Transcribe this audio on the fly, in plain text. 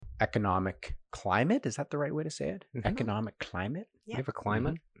economic climate. Is that the right way to say it? Mhm. Economic climate? We have a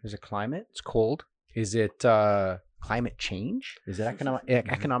climate. There's a climate. It's cold. Is it climate change? Is it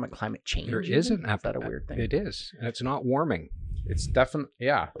economic climate change? There is even? an Is that a weird thing? It is. And it's not warming. It's definitely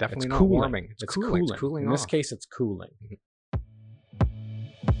Definitely it's not cooling. warming. It's cooling. It's cooling In this off. case, it's cooling.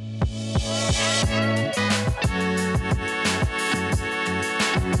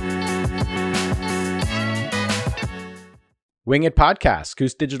 Wing It Podcast,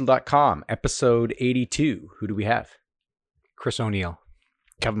 goosedigital.com, episode 82. Who do we have? Chris O'Neill.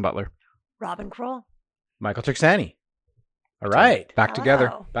 Kevin Butler. Robin Kroll. Michael Turksani. All right. Back together.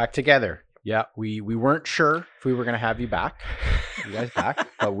 Hello. Back together. Yeah, we weren't sure if we were going to have you back. You guys back,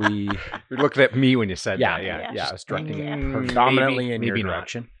 but we... You looked at me when you said that. Yeah, I was directing it Mm, predominantly in your maybe not.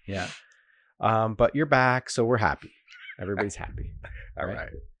 direction. Yeah. But you're back, so we're happy. Everybody's happy. All right.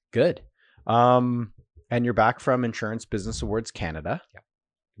 Good. And you're back from Insurance Business Awards Canada.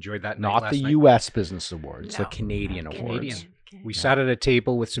 Enjoyed that night Not last the night. US Business Awards, the No. Canadian awards. Canadian. Okay. We sat at a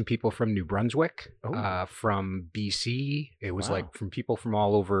table with some people from New Brunswick, Oh. from BC. It was Wow. like from people from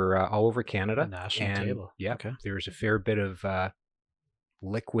all over Canada. A national And, table. Yeah, Okay. there was a fair bit of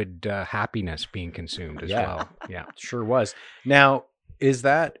liquid happiness being consumed as Yeah. well. Yeah, Sure was. Now, is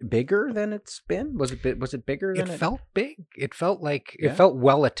that bigger than it's been? Was it bigger it than felt big. It felt like Yeah. it felt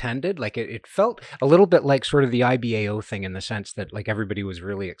well attended. Like it felt a little bit like sort of the IBAO thing in the sense that like everybody was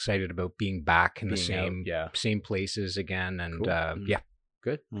really excited about being back in the Being out, same yeah. same places again. And Cool. yeah,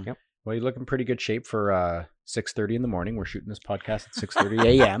 Good. Mm. Yep. Well, you look in pretty good shape for 6:30 in the morning. We're shooting this podcast at 6:30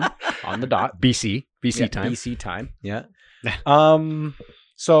 a.m. on the dot. BC Yeah, time. BC time. Yeah.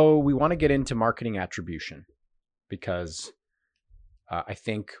 So we want to get into marketing attribution because I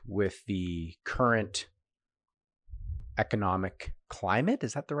think with the current economic climate,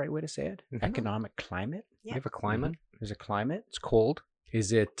 is that the right way to say it? Mhm. Economic climate? We have a climate. There's a climate. It's cold.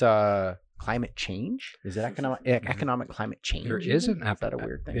 Is it climate change? Is it economic climate change? There is even? an Is that a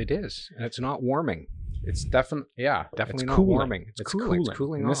weird thing? It is, and it's not warming. It's definitely Definitely it's not cooling. warming. It's cooling. It's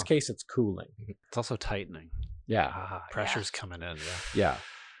cooling In this off. case, it's cooling. It's also tightening. Yeah. Ah, Pressure's coming in. Yeah. Yeah.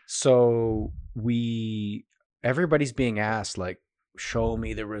 So everybody's being asked, like, show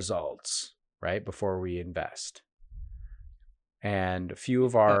me the results, right? Before we invest. And a few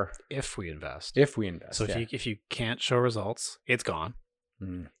of our, If we invest. if we invest. So yeah. if you can't show results, it's gone.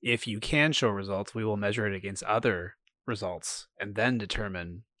 Mm. If you can show results, we will measure it against other results and then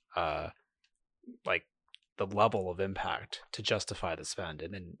determine like the level of impact to justify the spend.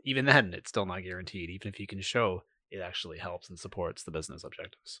 And then even then it's still not guaranteed, even if you can show it actually helps and supports the business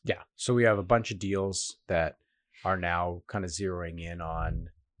objectives. Yeah. So we have a bunch of deals that are now kind of zeroing in on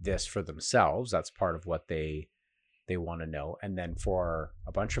this for themselves. That's part of what they want to know. And then for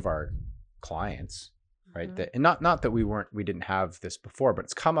a bunch of our clients, right? Mhm. That, and not that we didn't have this before, but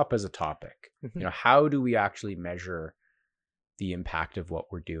it's come up as a topic. Mhm. You know, how do we actually measure the impact of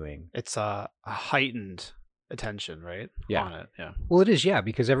what we're doing? It's a heightened attention, right? Yeah. On it. Yeah. Well, it is, yeah,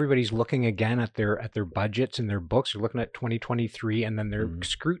 because everybody's looking again at their budgets and their books. They're looking at 2023, and then they're Mhm.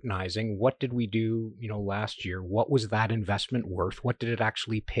 scrutinizing what did we do, last year? What was that investment worth? What did it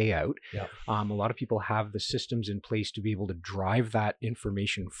actually pay out? Yeah. A lot of people have the systems in place to be able to drive that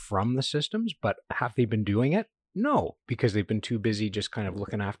information from the systems, but have they been doing it? No, because they've been too busy just kind of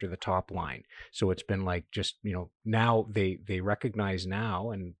looking after the top line. So it's been like just, now they recognize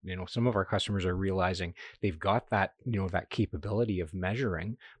now, and, some of our customers are realizing they've got that, that capability of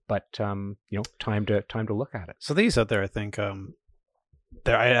measuring, but, time to look at it. So these out there, I think,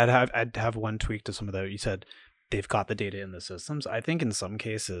 I'd have one tweak to some of that. You said they've got the data in the systems. I think in some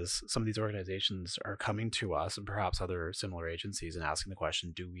cases, some of these organizations are coming to us and perhaps other similar agencies and asking the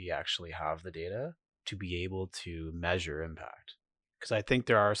question, do we actually have the data to be able to measure impact? Because I think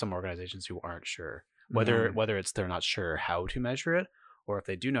there are some organizations who aren't sure whether it's they're not sure how to measure it, or if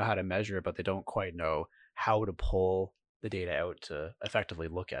they do know how to measure it, but they don't quite know how to pull the data out to effectively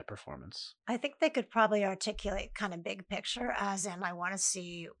look at performance. I think they could probably articulate kind of big picture, as in, I want to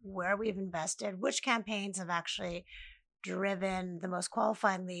see where we've invested, which campaigns have actually driven the most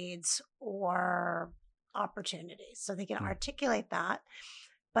qualified leads or opportunities. So they can articulate that,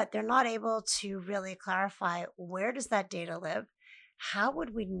 but they're not able to really clarify, where does that data live? How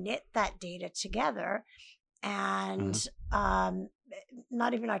would we knit that data together and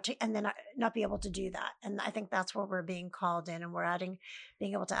not even and then not be able to do that? And I think that's where we're being called in, and we're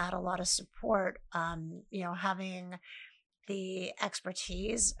being able to add a lot of support, having the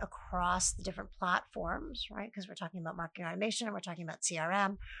expertise across the different platforms, right? Because we're talking about marketing automation, we're talking about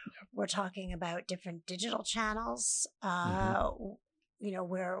CRM, we're talking about different digital channels,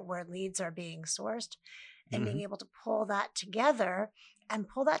 where leads are being sourced, and being able to pull that together and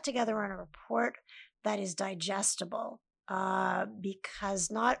pull that together in a report that is digestible.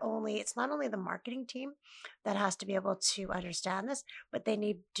 Because it's not only the marketing team that has to be able to understand this, but they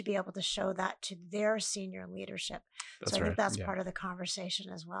need to be able to show that to their senior leadership. That's so I right. think that's Yeah. part of the conversation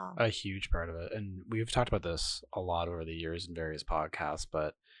as well. A huge part of it. And we've talked about this a lot over the years in various podcasts,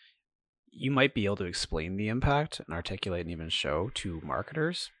 but you might be able to explain the impact and articulate and even show to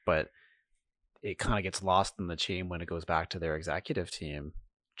marketers, but it kind of gets lost in the chain when it goes back to their executive team,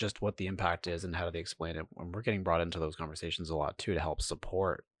 just what the impact is and how do they explain it. When we're getting brought into those conversations a lot too to help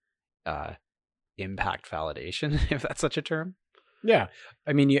support impact validation, if that's such a term. Yeah.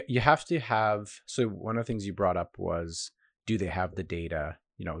 I mean, you have to have, so one of the things you brought up was, do they have the data?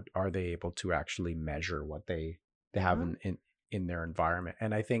 Are they able to actually measure what they have in their environment?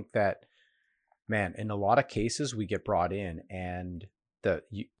 And I think that, man, in a lot of cases we get brought in and the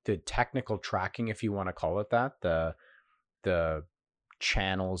technical tracking, if you want to call it that, the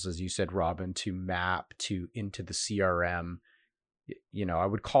channels, as you said, Robin, to map into the CRM, I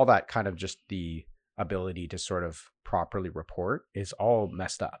would call that kind of just the ability to sort of properly report is all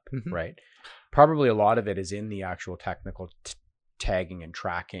messed up, right? Probably a lot of it is in the actual technical tagging and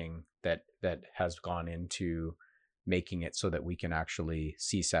tracking that has gone into making it so that we can actually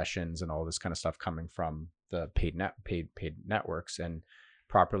see sessions and all this kind of stuff coming from the paid networks and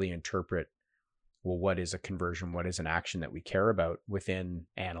properly interpret, well, what is a conversion? What is an action that we care about within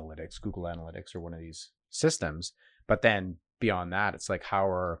analytics, Google Analytics, or one of these systems? But then beyond that, it's like, how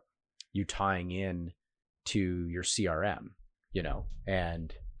are you tying in to your CRM,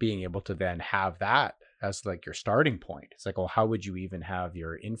 and being able to then have that as like your starting point. It's like, well, how would you even have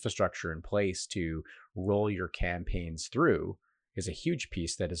your infrastructure in place to roll your campaigns through is a huge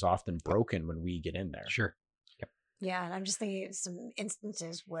piece that is often broken when we get in there. Sure. Yeah, and I'm just thinking of some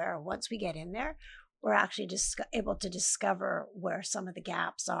instances where once we get in there, we're actually just able to discover where some of the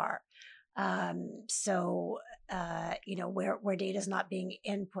gaps are. Where data is not being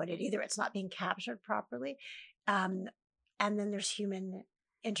inputted, either it's not being captured properly, and then there's human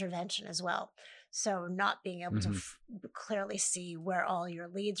intervention as well. So not being able to clearly see where all your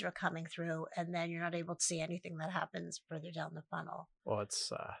leads are coming through, and then you're not able to see anything that happens further down the funnel. Well,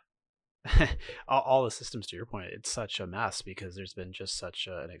 it's all the systems, to your point, it's such a mess because there's been just such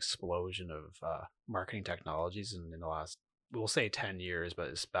an explosion of marketing technologies in the last, we'll say 10 years, but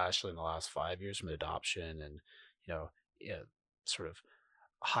especially in the last 5 years from adoption and, sort of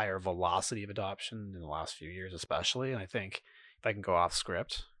higher velocity of adoption in the last few years, especially. And I think if I can go off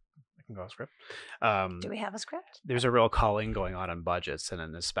script, Do we have a script? There's a real culling going on in budgets,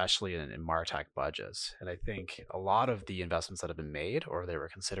 and especially in MarTech budgets. And I think a lot of the investments that have been made or they were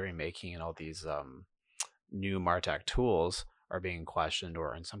considering making in all these new MarTech tools are being questioned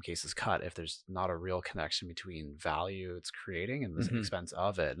or in some cases cut if there's not a real connection between value it's creating and the expense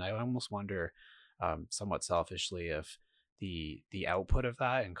of it. And I almost wonder, somewhat selfishly, if the output of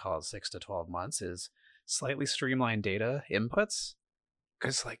that, and call it 6 to 12 months, is slightly streamlined data inputs.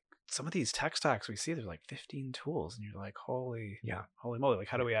 Because like some of these tech stacks we see, there's like 15 tools and you're like, holy moly, like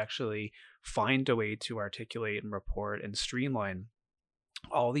how do we actually find a way to articulate and report and streamline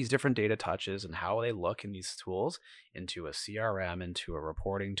all these different data touches and how they look in these tools into a CRM, into a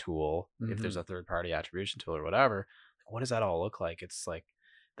reporting tool, if there's a third-party attribution tool or whatever. What does that all look like? It's like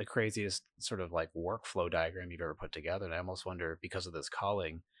the craziest sort of like workflow diagram you've ever put together. And I almost wonder, because of this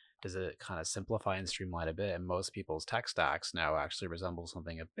culling, does it kind of simplify and streamline a bit? And most people's tech stacks now actually resemble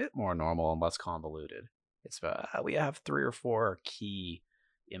something a bit more normal and less convoluted. It's we have 3 or 4 key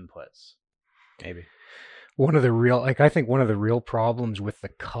inputs. Maybe. One of the real problems with the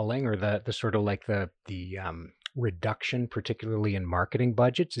culling, or the sort of like the reduction, particularly in marketing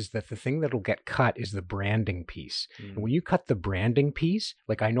budgets, is that the thing that'll get cut is the branding piece. And when you cut the branding piece,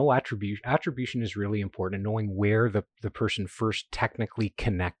 like, I know attribution is really important, and knowing where the person first technically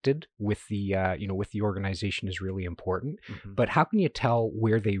connected with the with the organization is really important. But how can you tell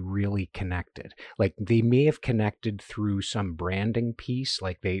where they really connected? Like, they may have connected through some branding piece,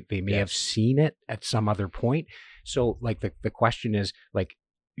 like they may have seen it at some other point. So like the question is, like,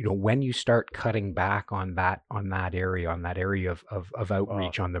 when you start cutting back on that area of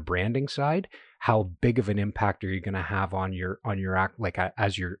outreach on the branding side, how big of an impact are you going to have on your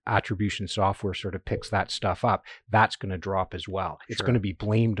as your attribution software sort of picks that stuff up? That's going to drop as well. It's going to be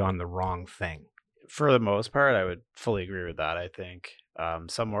blamed on the wrong thing. For the most part, I would fully agree with that. I think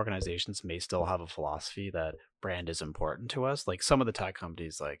some organizations may still have a philosophy that brand is important to us. Like some of the tech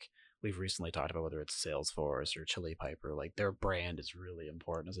companies, like we've recently talked about, whether it's Salesforce or Chili Piper, like their brand is really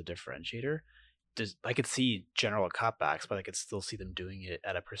important as a differentiator. I could see general cutbacks, but I could still see them doing it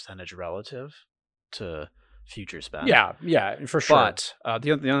at a percentage relative to future spend. Yeah, for sure. But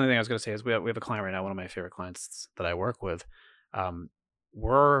the only thing I was going to say is we have a client right now, one of my favorite clients that I work with.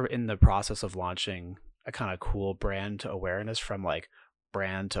 We're in the process of launching a kind of cool brand awareness from like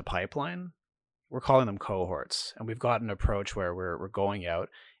brand to pipeline. We're calling them cohorts, and we've got an approach where we're going out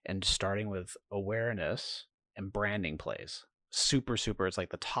and starting with awareness and branding plays. Super, it's like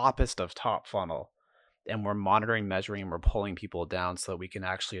the toppest of top funnel. And we're monitoring, measuring, and we're pulling people down so that we can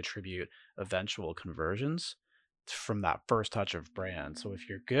actually attribute eventual conversions from that first touch of brand. So if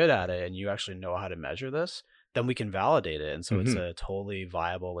you're good at it and you actually know how to measure this, then we can validate it. And so it's a totally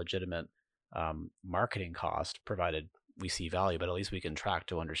viable, legitimate marketing cost, provided we see value, but at least we can track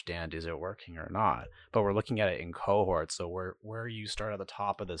to understand, is it working or not? But we're looking at it in cohorts. So where you start at the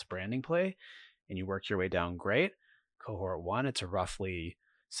top of this branding play and you work your way down, great. Cohort 1, it's a roughly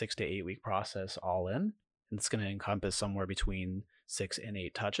 6 to 8 week process all in. And it's going to encompass somewhere between 6 and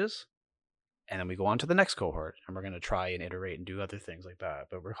 8 touches. And then we go on to the next cohort and we're going to try and iterate and do other things like that.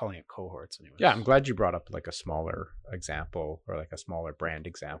 But we're calling it cohorts anyway. Yeah, I'm glad you brought up like a smaller example or like a smaller brand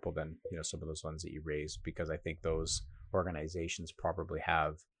example than, some of those ones that you raised, because I think those organizations probably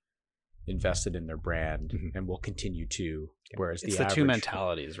have invested in their brand and will continue to, whereas it's the two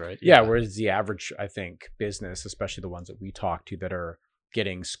mentalities, right? Yeah, whereas the average, I think, business, especially the ones that we talk to that are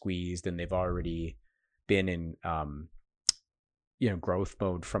getting squeezed and they've already been in growth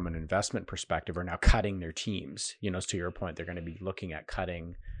mode from an investment perspective, are now cutting their teams. To your point, they're going to be looking at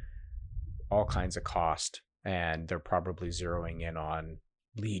cutting all kinds of cost, and they're probably zeroing in on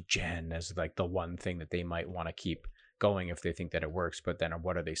lead gen as like the one thing that they might want to keep going if they think that it works. But then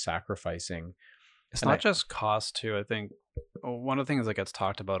what are they sacrificing? It's not just cost too. I think one of the things that gets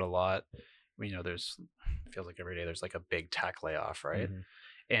talked about a lot, there's, it feels like every day there's like a big tech layoff, right?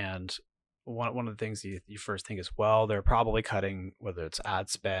 And one of the things you first think is, well, they're probably cutting whether it's ad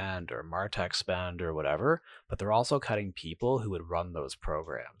spend or MarTech spend or whatever, but they're also cutting people who would run those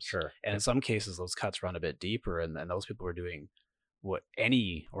programs. Sure. And in some cases, those cuts run a bit deeper, and those people are doing what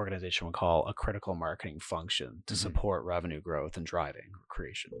any organization would call a critical marketing function to support revenue growth and driving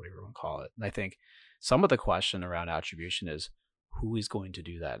creation, whatever you want to call it. And I think some of the question around attribution is, who is going to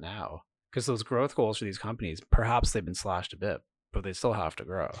do that now? Because those growth goals for these companies, perhaps they've been slashed a bit, but they still have to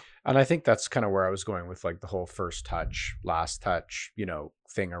grow. And I think that's kind of where I was going with like the whole first touch, last touch,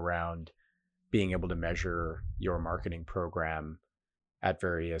 thing around being able to measure your marketing program at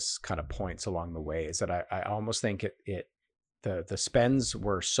various kind of points along the way. Is that I almost think the spends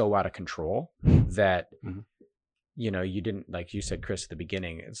were so out of control that you didn't, like you said, Chris, at the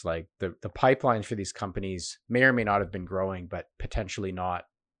beginning, it's like the pipeline for these companies may or may not have been growing, but potentially not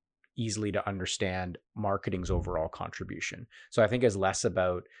easily to understand marketing's overall contribution. So I think it's less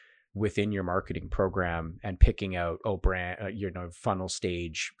about within your marketing program and picking out brand funnel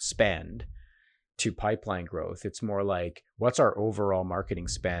stage spend to pipeline growth. It's more like, what's our overall marketing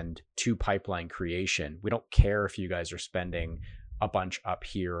spend to pipeline creation? We don't care if you guys are spending a bunch up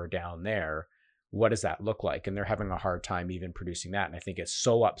here or down there. What does that look like? And they're having a hard time even producing that. And I think it's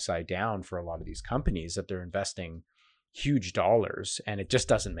so upside down for a lot of these companies that they're investing huge dollars and it just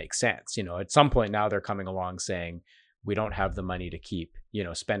doesn't make sense. At some point now they're coming along saying, we don't have the money to keep,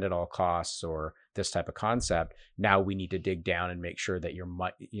 spend at all costs or this type of concept. Now we need to dig down and make sure that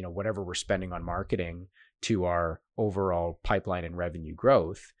whatever we're spending on marketing to our overall pipeline and revenue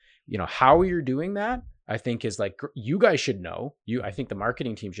growth, how you're doing that, I think is like, you guys should know. I think the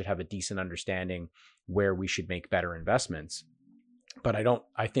marketing team should have a decent understanding where we should make better investments. But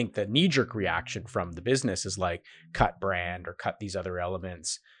I think the knee-jerk reaction from the business is like, cut brand or cut these other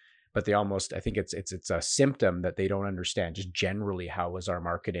elements. But they almost, I think it's a symptom that they don't understand just generally how is our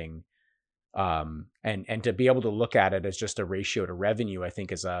marketing. And to be able to look at it as just a ratio to revenue, I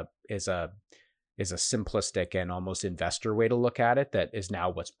think is a simplistic and almost investor way to look at it. That is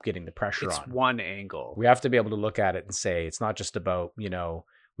now what's getting the pressure on. It's one angle. We have to be able to look at it and say, it's not just about,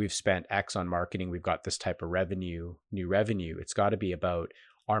 we've spent X on marketing, we've got this type of new revenue. It's got to be about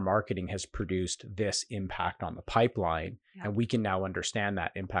our marketing has produced this impact on the pipeline, and we can now understand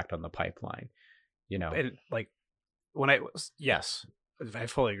that impact on the pipeline. And like yes, I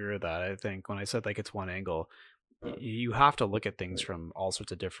fully agree with that. I think when I said like it's one angle, you have to look at things from all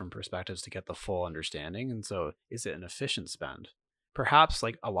sorts of different perspectives to get the full understanding. And so, is it an efficient spend? Perhaps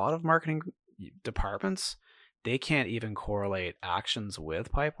like a lot of marketing departments, they can't even correlate actions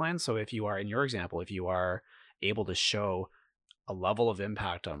with pipelines. So if you are, in your example, if you are able to show a level of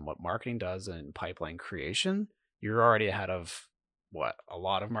impact on what marketing does in pipeline creation, you're already ahead of a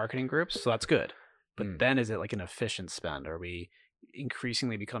lot of marketing groups. So that's good. But then is it like an efficient spend? Are we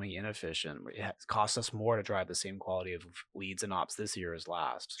increasingly becoming inefficient. It costs us more to drive the same quality of leads and ops this year as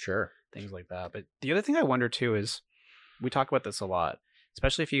last. Sure. Things like that. But the other thing I wonder too is, we talk about this a lot,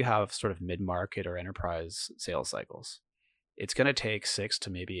 especially if you have sort of mid-market or enterprise sales cycles. It's going to take 6 to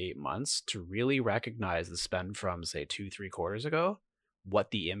maybe 8 months to really recognize the spend from, say, 2-3 quarters ago,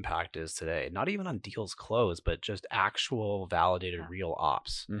 what the impact is today. Not even on deals closed, but just actual validated real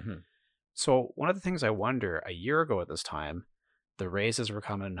ops. Mm-hmm. So one of the things I wonder, a year ago at this time, the raises were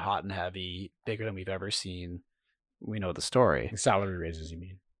coming hot and heavy, bigger than we've ever seen. We know the story. Salary raises, you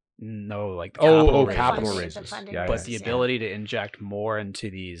mean? No, like the capital raises. raises. But the ability to inject more into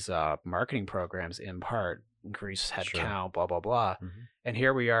these marketing programs, in part, increase headcount, blah, blah, blah. Mm-hmm. And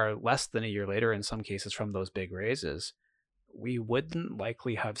here we are less than a year later, in some cases from those big raises. We wouldn't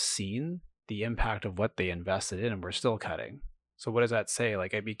likely have seen the impact of what they invested in, and we're still cutting. So what does that say?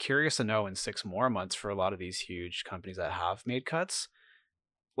 Like, I'd be curious to know in 6 more months for a lot of these huge companies that have made cuts,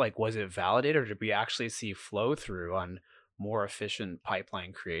 like, was it validated, or did we actually see flow through on more efficient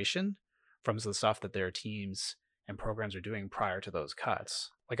pipeline creation from the stuff that their teams and programs are doing prior to those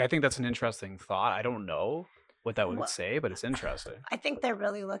cuts? Like, I think that's an interesting thought. I don't know what that would say, but it's interesting. I think they're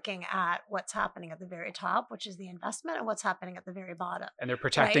really looking at what's happening at the very top, which is the investment, and what's happening at the very bottom. And they're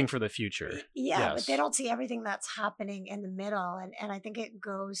protecting for the future. Yeah, Yes. but they don't see everything that's happening in the middle. And I think it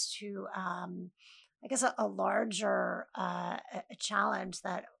goes to, I guess, a larger a challenge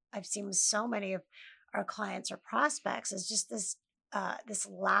that I've seen with so many of our clients or prospects is just this this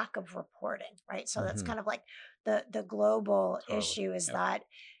lack of reporting, right? So that's kind of like the global issue is that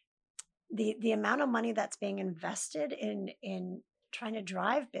the amount of money that's being invested in trying to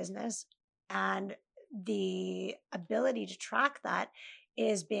drive business and the ability to track that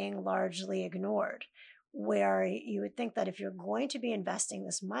is being largely ignored. Where you would think that if you're going to be investing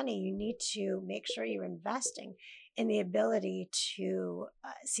this money, you need to make sure you're investing in the ability to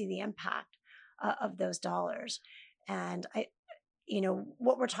see the impact of those dollars. And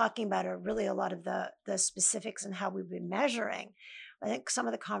what we're talking about are really a lot of the specifics and how we've been measuring. I think some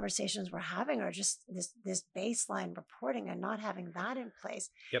of the conversations we're having are just this baseline reporting and not having that in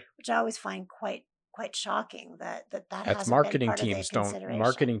place, which I always find quite shocking that hasn't marketing been part teams of the consideration.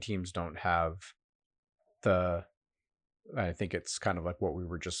 marketing teams don't have I think it's kind of like what we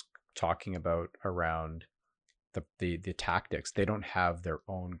were just talking about around the tactics. They don't have their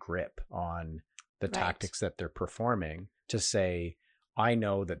own grip on the tactics that they're performing to say, I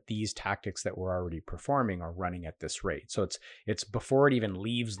know that these tactics that we're already performing are running at this rate. So it's before it even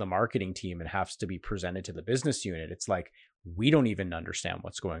leaves the marketing team and has to be presented to the business unit. It's like, we don't even understand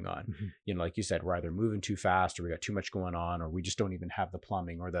what's going on. Mm-hmm. Like you said, we're either moving too fast, or we got too much going on, or we just don't even have the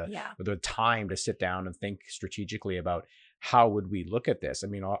plumbing or the time to sit down and think strategically about how would we look at this. I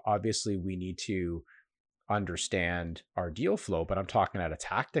mean, obviously we need to understand our deal flow, but I'm talking at a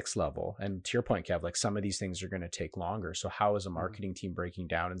tactics level. And to your point, Kev, like, some of these things are going to take longer. So how is a marketing team breaking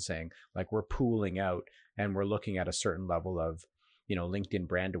down and saying, like, we're pooling out and we're looking at a certain level of, LinkedIn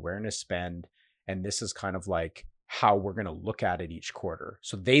brand awareness spend, and this is kind of like how we're going to look at it each quarter.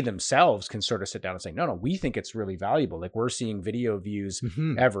 So they themselves can sort of sit down and say, no, we think it's really valuable. Like, we're seeing video views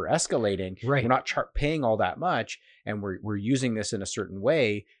ever escalating. Right. We're not paying all that much, and we're using this in a certain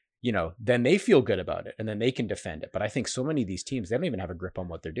way. Then they feel good about it, and then they can defend it. But I think so many of these teams, they don't even have a grip on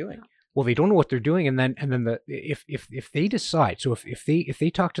what they're doing. Well, they don't know what they're doing, and then if they decide, so if they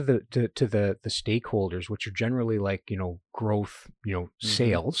talk to the stakeholders, which are generally like growth,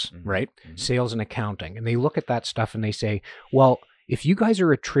 sales, right, sales and accounting, and they look at that stuff and they say, well, if you guys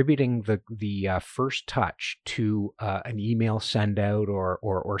are attributing the first touch to an email send out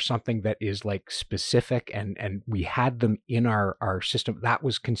or something that is like specific and we had them in our system, that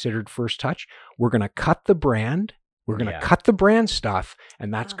was considered first touch, we're going to cut the brand. We're going to cut the brand stuff,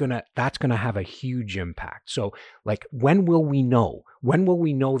 and that's going to have a huge impact. So, like, when will we know? When will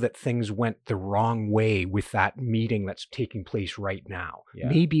we know that things went the wrong way with that meeting that's taking place right now? Yeah.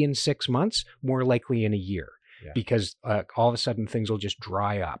 Maybe in 6 months, more likely in a year. Yeah. Because all of a sudden things will just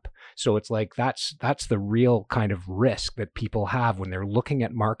dry up. So it's like that's the real kind of risk that people have when they're looking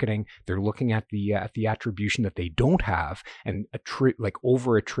at marketing. They're looking at the attribution that they don't have and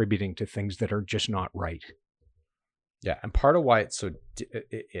over attributing to things that are just not right. Yeah, and part of why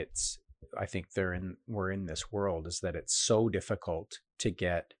it's I think we're in this world is that it's so difficult to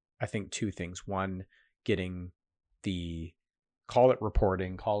get, I think, two things. One, getting call it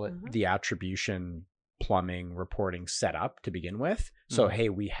reporting, call it the attribution plumbing reporting set up to begin with. So, hey,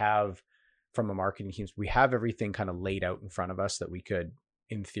 we have, from a marketing team, we have everything kind of laid out in front of us that we could,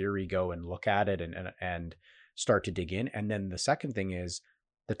 in theory, go and look at it and start to dig in. And then the second thing is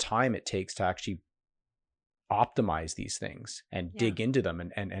the time it takes to actually optimize these things and dig into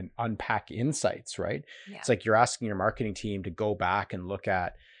them and unpack insights, right? Yeah. It's like you're asking your marketing team to go back and look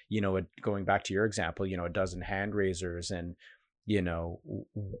at, going back to your example, a dozen hand raisers and,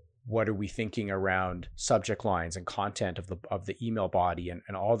 what are we thinking around subject lines and content of the email body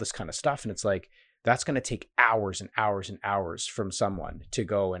and all this kind of stuff. And it's like, that's going to take hours and hours and hours from someone to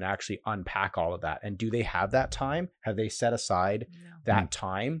go and actually unpack all of that. And do they have that time? Have they set aside that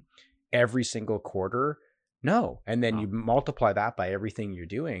time every single quarter? No. And then you multiply that by everything you're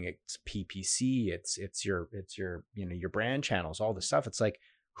doing. It's PPC, it's your your brand channels, all this stuff. It's like,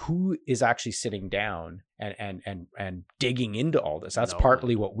 who is actually sitting down and digging into all this? That's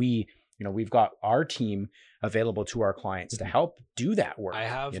partly what we've got our team available to our clients to help do that work. I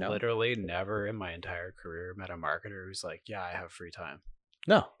have literally never in my entire career met a marketer who's like, yeah, I have free time.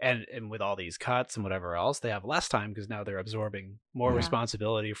 No. And with all these cuts and whatever else, they have less time because now they're absorbing more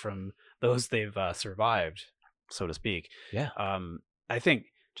responsibility from those they've survived, so to speak. Yeah. I think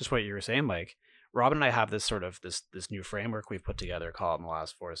just what you were saying, Mike, Robin and I have this sort of this new framework we've put together called in the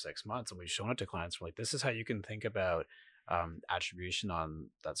last 4 to 6 months, and we've shown it to clients. We're like, this is how you can think about attribution on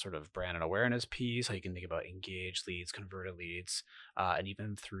that sort of brand and awareness piece, how you can think about engaged leads, converted leads, and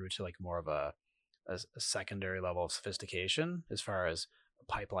even through to like more of a secondary level of sophistication as far as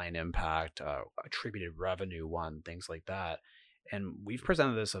pipeline impact, attributed revenue, things like that. And we've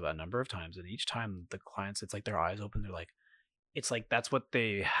presented this a number of times, and each time the clients, it's like their eyes open. They're like, it's like that's what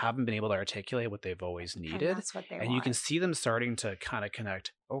they haven't been able to articulate, what they've always needed. And that's what they want. You can see them starting to kind of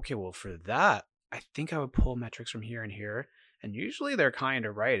connect. Okay, well, for that, I think I would pull metrics from here and here. And usually they're kind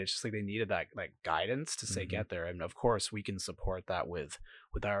of right. It's just like they needed that like guidance to say get there. And of course, we can support that with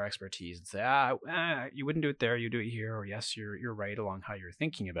our expertise and say, you wouldn't do it there, you do it here, or yes, you're right along how you're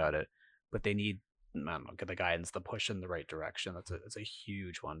thinking about it. But they need, I don't know, get the guidance, the push in the right direction. That's a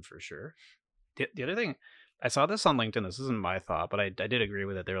huge one for sure. The other thing, I saw this on LinkedIn. This isn't my thought, but I did agree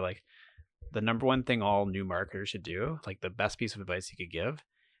with it. They're like, the number one thing all new marketers should do, like the best piece of advice you could give,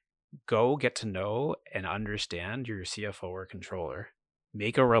 go get to know and understand your CFO or controller.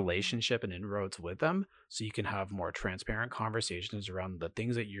 Make a relationship and inroads with them so you can have more transparent conversations around the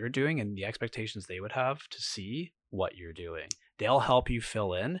things that you're doing and the expectations they would have to see what you're doing. They'll help you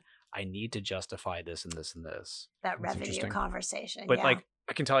fill in. I need to justify this and this and this. That revenue conversation. But like,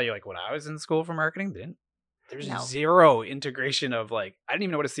 I can tell you, like when I was in school for marketing, there's zero integration of like, I didn't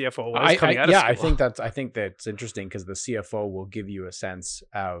even know what a CFO was coming out of school. I think that's interesting because the CFO will give you a sense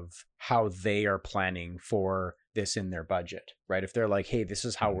of how they are planning for this in their budget, right? If they're like, hey, this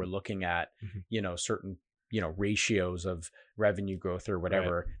is how we're looking at, certain, ratios of revenue growth or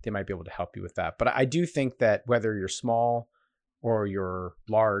whatever, they might be able to help you with that. But I do think that whether you're small or you're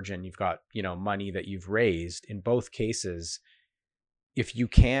large and you've got, money that you've raised, in both cases, if you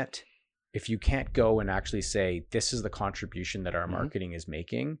can't go and actually say, this is the contribution that our marketing is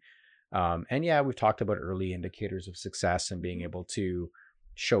making. And yeah, we've talked about early indicators of success and being able to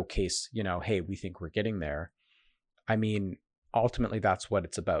showcase, hey, we think we're getting there. I mean, ultimately that's what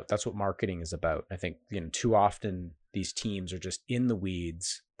it's about. That's what marketing is about. I think, too often these teams are just in the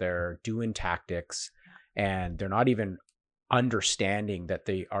weeds. They're doing tactics and they're not even understanding that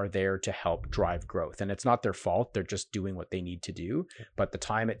they are there to help drive growth. And it's not their fault. They're just doing what they need to do. But the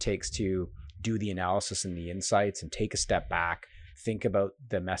time it takes to do the analysis and the insights and take a step back, think about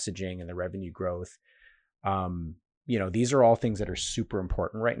the messaging and the revenue growth. These are all things that are super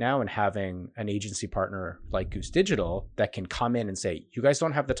important right now. And having an agency partner like Goose Digital that can come in and say, you guys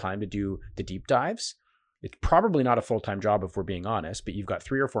don't have the time to do the deep dives. It's probably not a full-time job if we're being honest, but you've got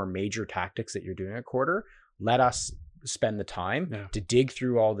 3 or 4 major tactics that you're doing a quarter. Let us spend the time to dig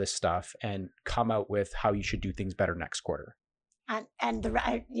through all this stuff and come out with how you should do things better next quarter.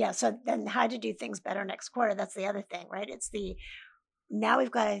 So then how to do things better next quarter, that's the other thing, right? It's now we've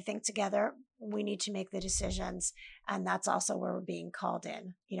got to think together. We need to make the decisions. And that's also where we're being called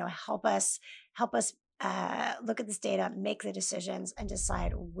in, help us look at this data, make the decisions and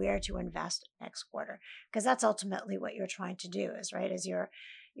decide where to invest next quarter. Because that's ultimately what you're trying to do is you're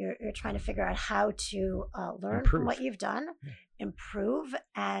trying to figure out how to learn from what you've done, improve,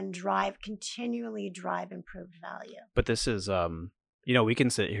 and continually drive improved value. But this is, we can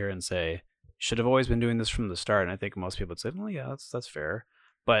sit here and say, should have always been doing this from the start. And I think most people would say, well, yeah, that's fair.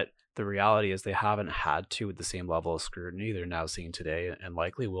 But the reality is they haven't had to with the same level of scrutiny they're now seeing today and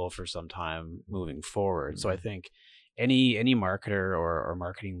likely will for some time moving forward. So I think any marketer or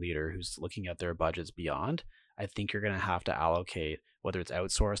marketing leader who's looking at their budgets beyond, I think you're going to have to allocate, whether it's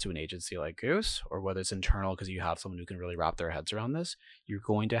outsourced to an agency like Goose or whether it's internal because you have someone who can really wrap their heads around this, you're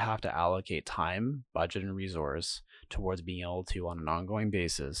going to have to allocate time, budget, and resource towards being able to, on an ongoing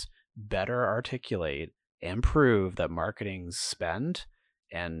basis, better articulate and prove that marketing's spend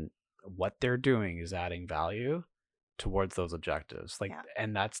and what they're doing is adding value towards those objectives. Like, Yeah.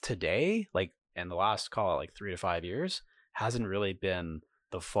 and that's today, like, in the last, call it like 3 to 5 years, hasn't really been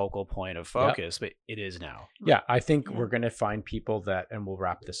the focal point of focus, but it is now. Yeah, I think Yeah. we're going to find people that, and we'll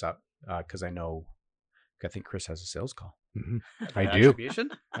wrap this up because I think Chris has a sales call. I do. Attribution?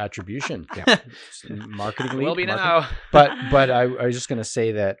 Attribution. Yeah. Marketing lead. Will be marketing- now. But I was just going to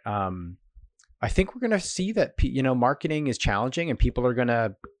say that I think we're going to see that, marketing is challenging and people are going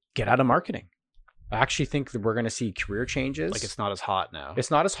to get out of marketing. I actually think that we're going to see career changes. Like, it's not as hot now.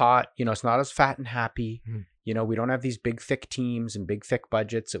 It's not as hot, it's not as fat and happy. Mm. We don't have these big, thick teams and big, thick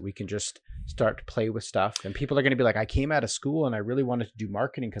budgets that we can just start to play with stuff. And people are going to be like, I came out of school and I really wanted to do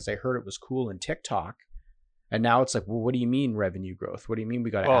marketing because I heard it was cool in TikTok. And now it's like, well, what do you mean revenue growth? What do you mean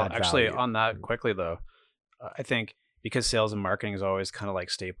we got to Well, add actually, value? on that quickly though, I think because sales and marketing is always kind of like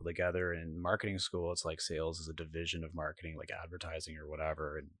stapled together. In marketing school, it's like sales is a division of marketing, like advertising or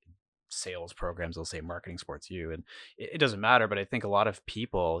whatever. And sales programs, they'll say marketing supports you, and it doesn't matter. But I think a lot of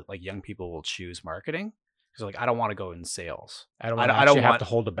people, like young people, will choose marketing because like, I don't want to go in sales. I don't I want don't to have want- to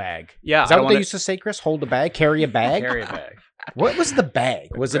hold a bag. Yeah, Is that I what don't they wanna used to say, Chris? Hold a bag? Carry a bag? carry a bag. What was the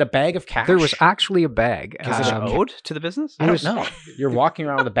bag? Was it a bag of cash? There was actually a bag. Is it Um, owed to the business? I don't know. You're walking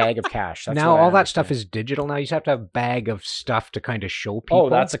around with a bag of cash. That's now what I all that stuff understand. is digital now. You just have to have a bag of stuff to kind of show people. Oh,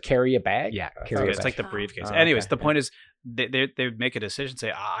 that's a carry a bag? Yeah, I carry thought Okay, it it's was like the Oh. briefcase. Oh, Anyways, okay, the yeah. point is they would make a decision,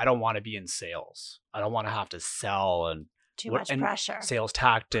 say, I don't want to be in sales. I don't want to have to sell and Too What- much and pressure. sales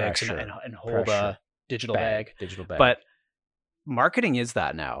tactics Pressure. and hold Pressure. a digital bag. Digital bag. But marketing is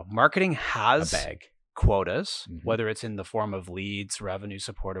that now. Marketing a has bag. quotas, Mhm. whether it's in the form of leads, revenue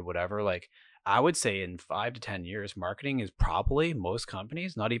support, or whatever. Like, I would say in 5 to 10 years, marketing is probably most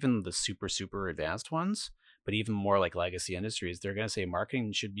companies, not even the super advanced ones, but even more like legacy industries, they're going to say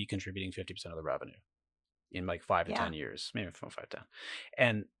marketing should be contributing 50% of the revenue in like 5 to Yeah. 10 years, maybe 5 to 10.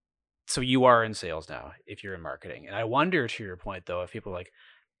 And so you are in sales now if you're in marketing. And I wonder, to your point though, if people are like,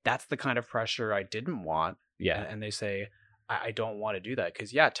 that's the kind of pressure I didn't want. Yeah. And they say, I don't want to do that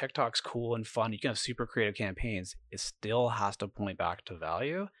because TikTok's cool and fun. You can have super creative campaigns. It still has to point back to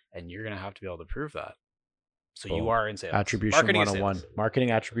value, and you're going to have to be able to prove that. So Boom. you are in sales. Attribution Marketing is 101. sales.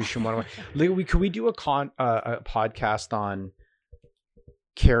 Marketing attribution 101. Could we do a podcast on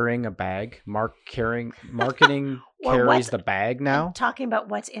carrying a bag? Marketing Well, carries what's- the bag And now. talking about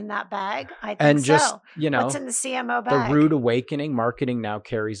what's in that bag, I think And just, so. What's in the CMO the bag? rude awakening, marketing now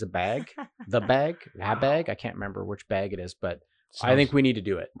carries a bag. The bag? That bag? I can't remember which bag it is, but I think we need to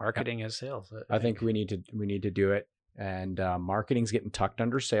do it. Marketing is sales. I think we need to do it. And marketing's getting tucked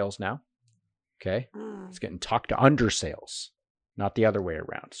under sales now. Okay. Mm. It's getting tucked under sales, not the other way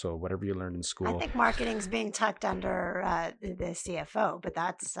around. So whatever you learned in I school. think marketing's being tucked under the CFO, but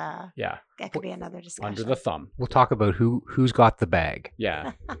that's Yeah. that could be another discussion. Under the thumb. We'll talk about who's got the bag.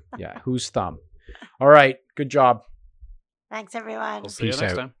 Yeah. Yeah. Whose thumb? All right. Good job. Thanks, everyone. We'll see you Peace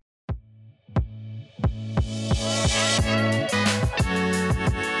next out. time.